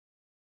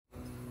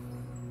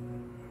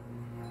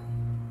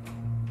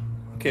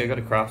Okay, I got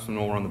a Craftsman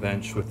over on the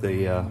bench with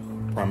a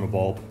primer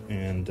bulb,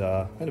 and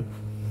I had a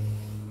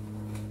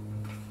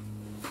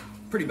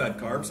pretty bad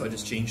carb, so I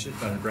just changed it,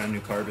 got a brand new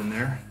carb in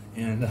there.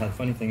 And the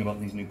funny thing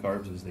about these new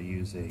carbs is they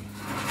use a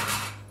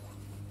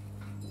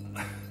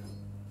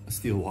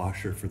steel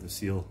washer for the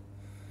seal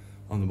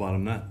on the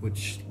bottom nut,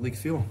 which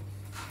leaks fuel.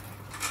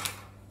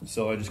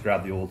 So I just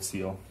grabbed the old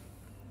seal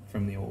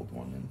from the old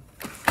one, and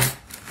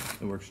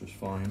it works just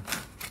fine.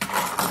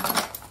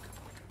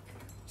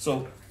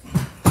 So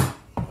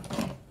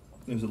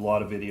there's a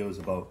lot of videos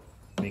about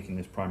making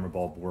this primer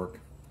bulb work.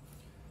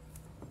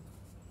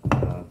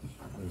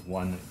 There's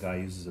one that guy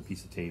uses a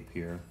piece of tape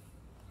here.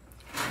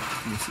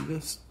 Can you see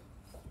this?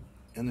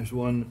 And there's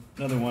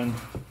another one.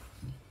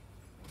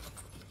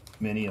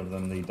 Many of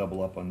them, they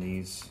double up on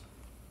these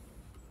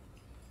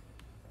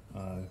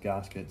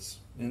gaskets.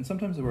 And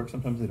sometimes they work,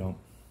 sometimes they don't.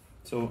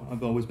 So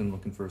I've always been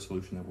looking for a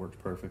solution that works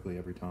perfectly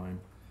every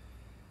time.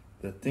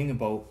 The thing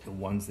about the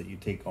ones that you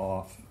take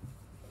off,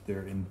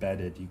 they're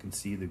embedded. You can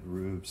see the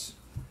grooves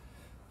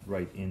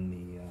right in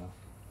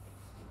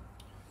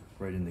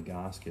the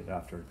gasket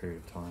after a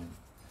period of time.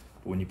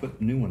 But when you put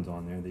new ones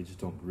on there, they just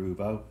don't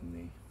groove out,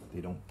 and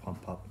they don't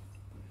pump up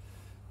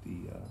the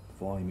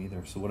volume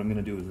either. So what I'm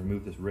going to do is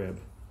remove this rib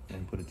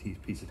and put a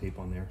piece of tape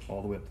on there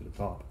all the way up to the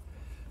top.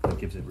 That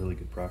gives it really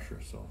good pressure.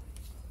 So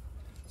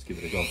let's give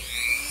it a go.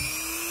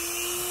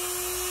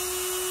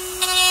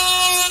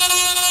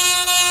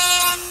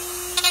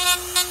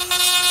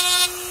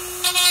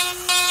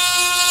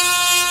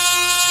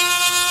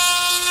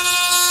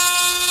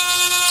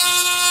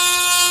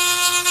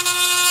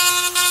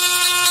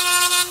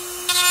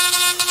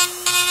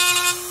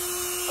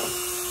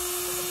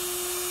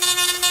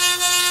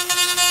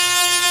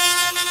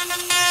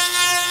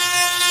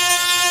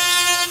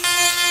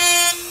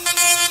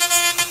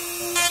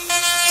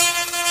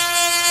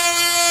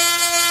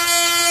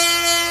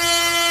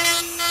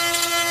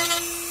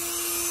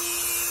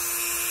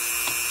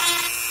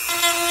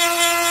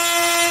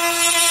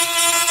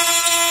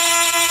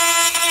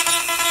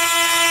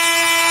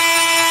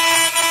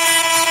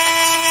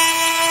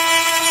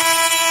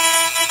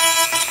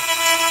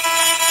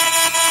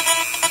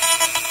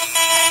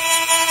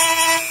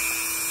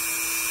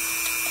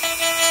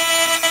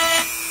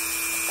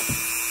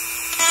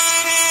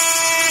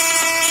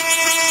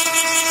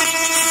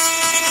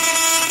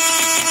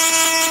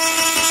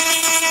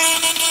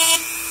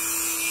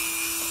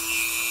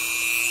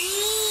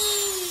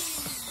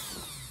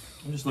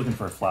 I'm just looking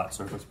for a flat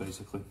surface,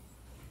 basically.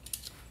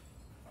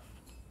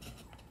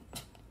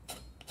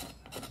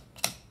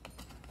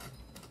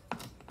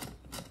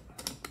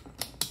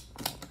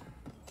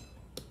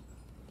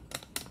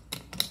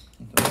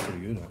 That's pretty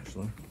good,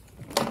 actually.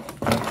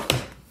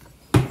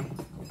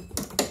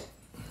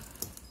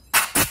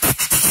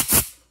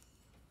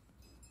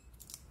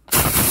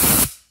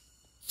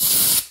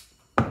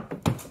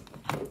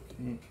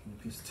 Okay,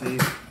 a piece of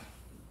tape.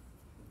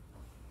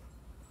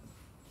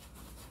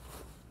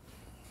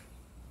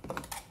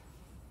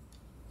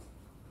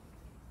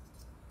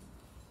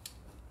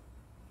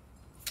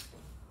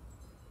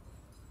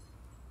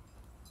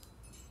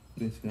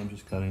 Basically, I'm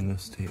just cutting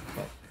this tape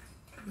up.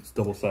 It's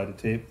double-sided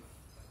tape.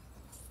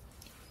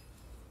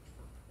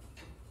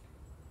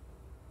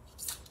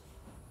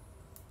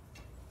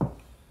 So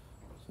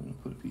I'm going to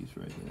put a piece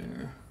right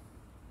there.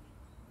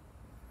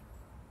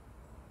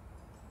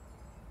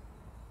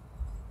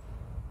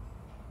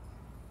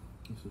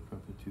 This is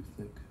probably too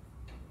thick.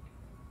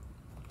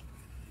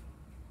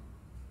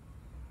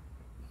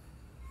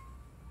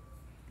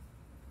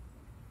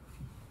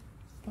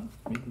 But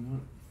maybe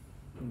not.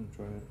 I'm going to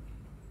try it.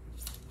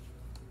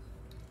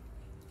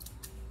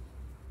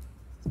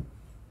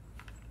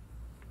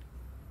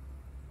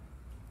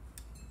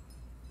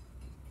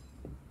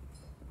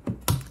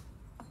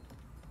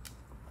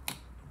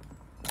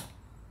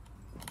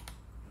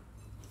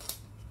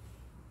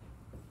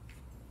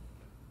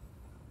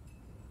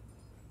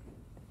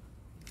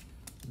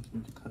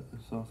 Need to cut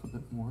this off a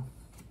bit more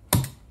so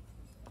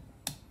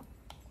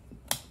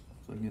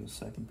I can get a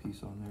second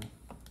piece on there.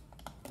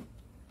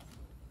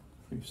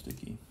 Pretty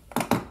sticky.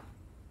 That's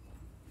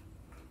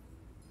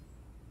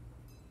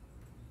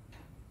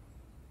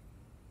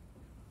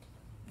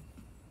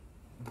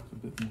a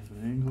bit more of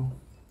an angle.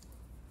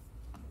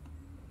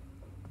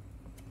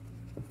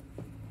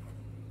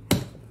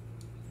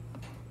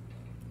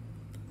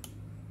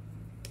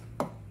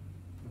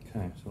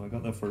 Okay, so I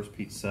got that first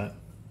piece set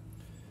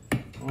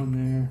on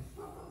there.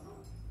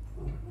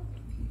 I'm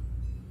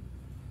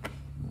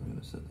going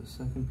to set the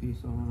second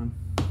piece on.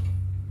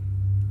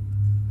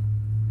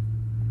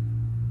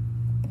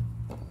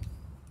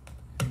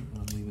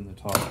 I'm leaving the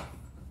top.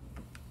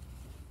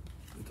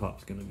 The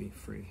top's going to be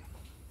free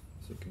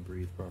so it can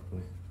breathe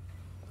properly. I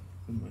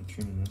wouldn't mind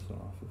trimming this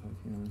off if I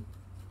can.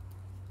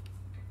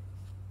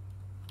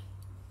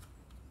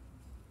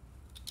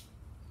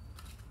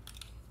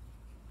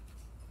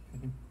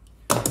 Okay.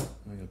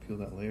 I got to peel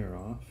that layer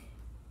off.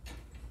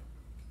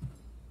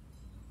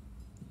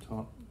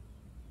 Top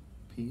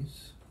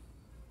piece.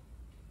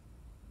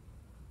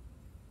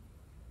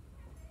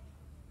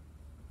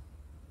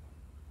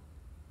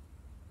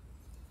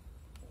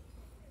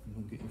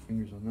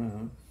 fingers on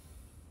that.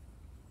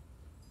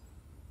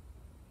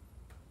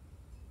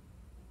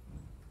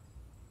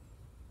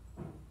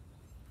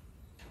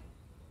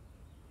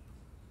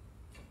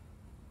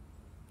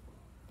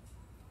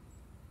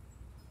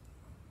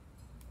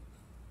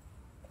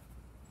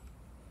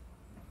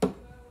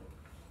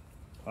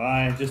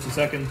 Alright, just a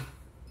second.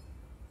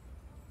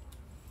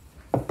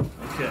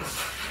 Okay,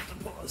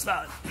 what was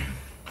that?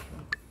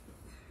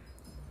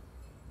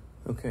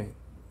 Okay,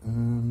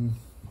 I'm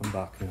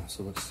back now,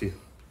 so let's see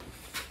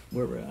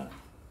where we're at.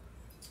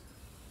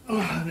 Oh,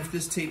 and if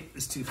this tape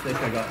is too thick,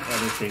 I got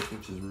other tape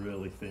which is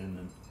really thin,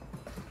 and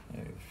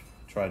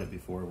I've tried it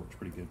before, it works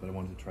pretty good, but I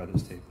wanted to try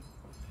this tape.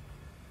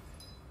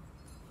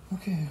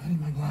 Okay, I need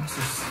my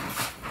glasses.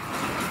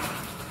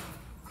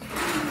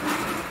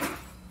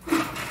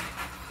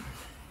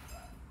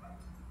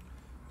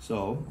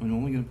 So I'm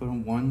only going to put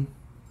on one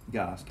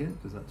gasket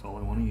because that's all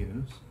I want to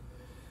use.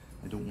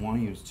 I don't want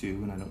to use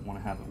two, and I don't want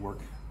to have it work.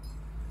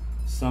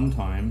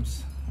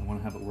 Sometimes I want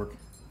to have it work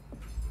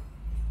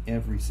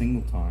every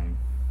single time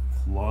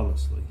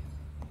flawlessly.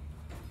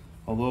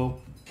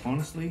 Although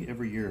honestly,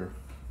 every year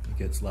it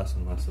gets less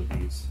and less of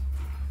these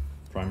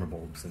primer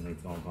bulbs, and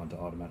they've all gone to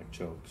automatic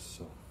chokes.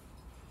 So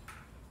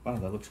wow,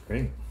 that looks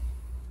great.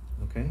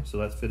 Okay, so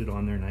that's fitted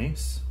on there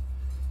nice.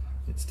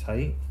 It's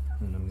tight,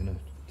 and I'm gonna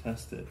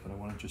test it, but I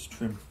want to just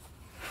trim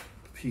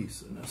the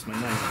piece, and that's my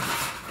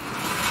knife.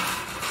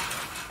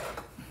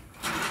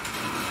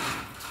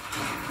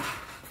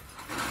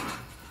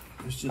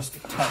 There's just a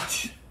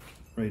touch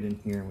right in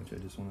here which I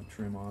just want to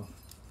trim off.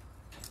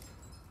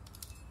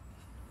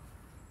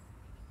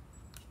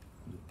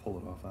 Just pull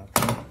it off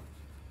after.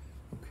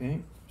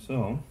 Okay,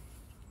 so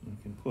you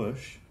can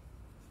push.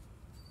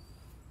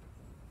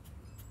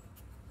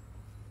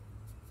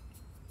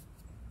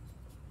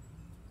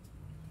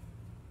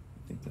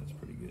 I think that's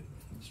pretty good.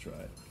 Let's try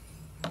it.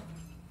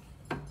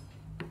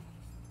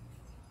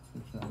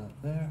 Push that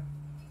up there.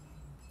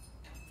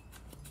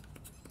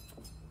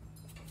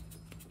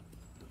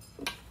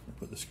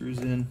 Put the screws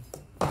in.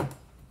 See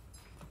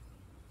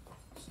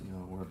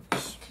how it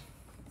works.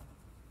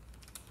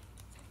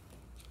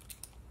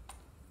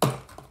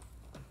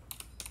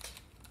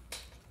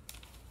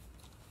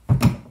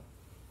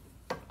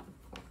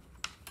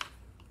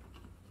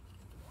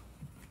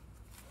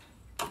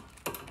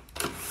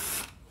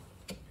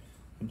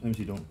 Sometimes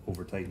you don't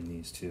over tighten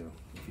these too.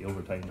 If you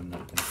over tighten them,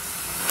 that can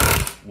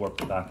warp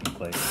the backing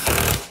plate.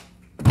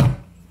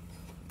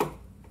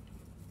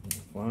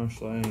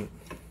 Flashlight.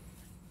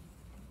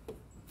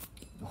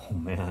 Oh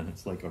man,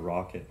 it's like a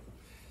rocket.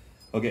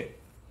 Okay,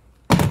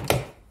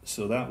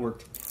 so that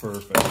worked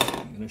perfect.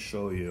 I'm gonna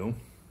show you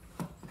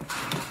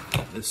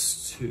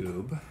this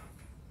tube.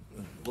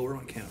 Lower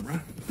my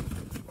camera.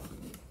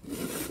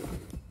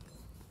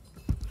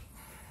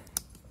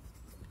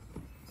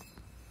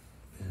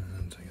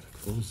 And I gotta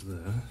close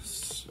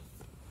this.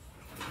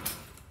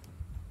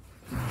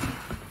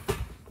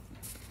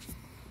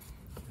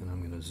 And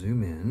I'm gonna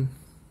zoom in.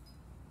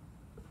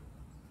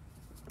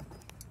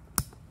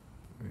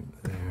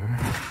 Right there.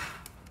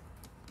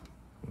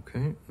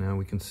 Okay, now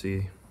we can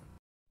see.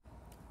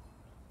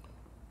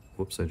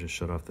 Whoops, I just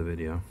shut off the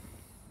video.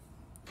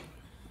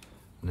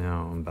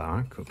 Now I'm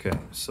back. Okay,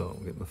 so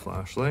get the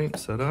flashlight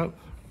set up.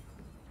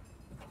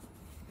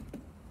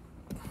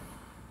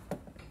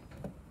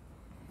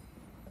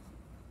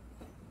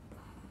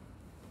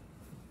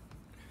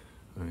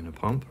 I'm gonna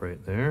pump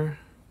right there.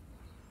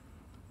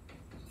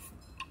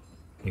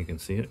 You can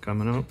see it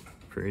coming up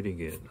pretty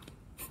good.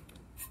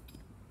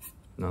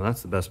 Now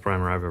that's the best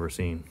primer I've ever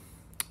seen.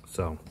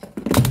 So,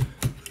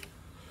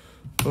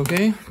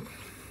 okay,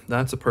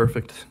 that's a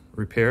perfect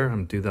repair. I'm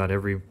gonna do that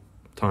every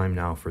time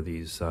now for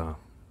these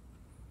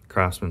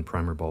Craftsman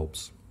primer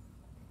bulbs.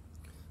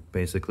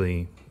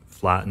 Basically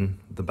flatten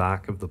the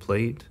back of the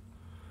plate,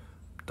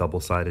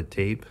 double-sided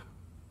tape,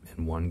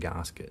 and one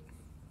gasket.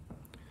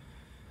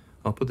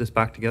 I'll put this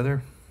back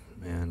together,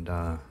 and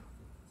I'm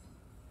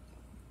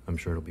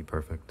sure it'll be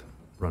perfect.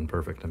 Run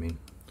perfect, I mean.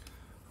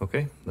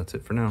 Okay, that's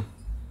it for now.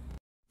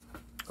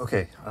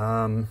 Okay,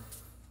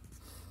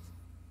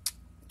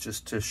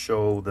 just to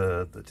show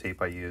the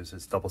tape I use,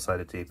 it's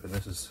double-sided tape, and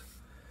this is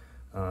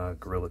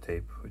Gorilla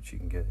tape, which you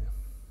can get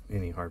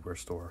any hardware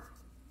store,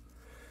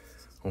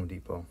 Home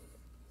Depot.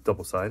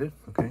 Double-sided,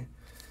 okay.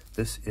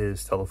 This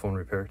is telephone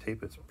repair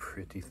tape. It's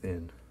pretty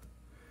thin,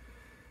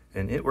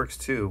 and it works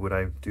too. What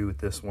I do with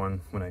this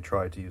one, when I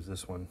tried to use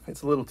this one,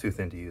 it's a little too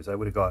thin to use. I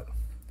would have got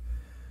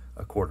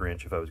a 1/4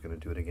 inch if I was going to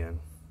do it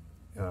again.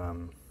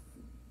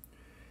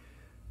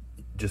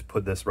 Just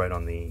put this right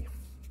on the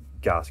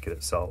gasket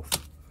itself,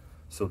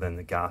 so then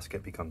the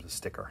gasket becomes a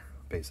sticker,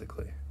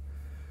 basically.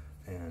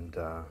 And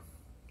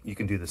you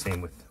can do the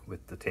same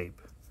with the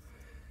tape.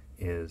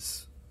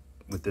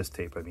 With this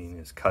tape, I mean,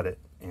 is cut it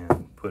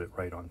and put it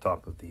right on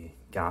top of the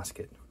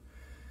gasket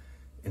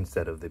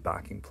instead of the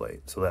backing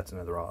plate. So that's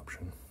another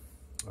option.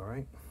 All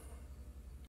right.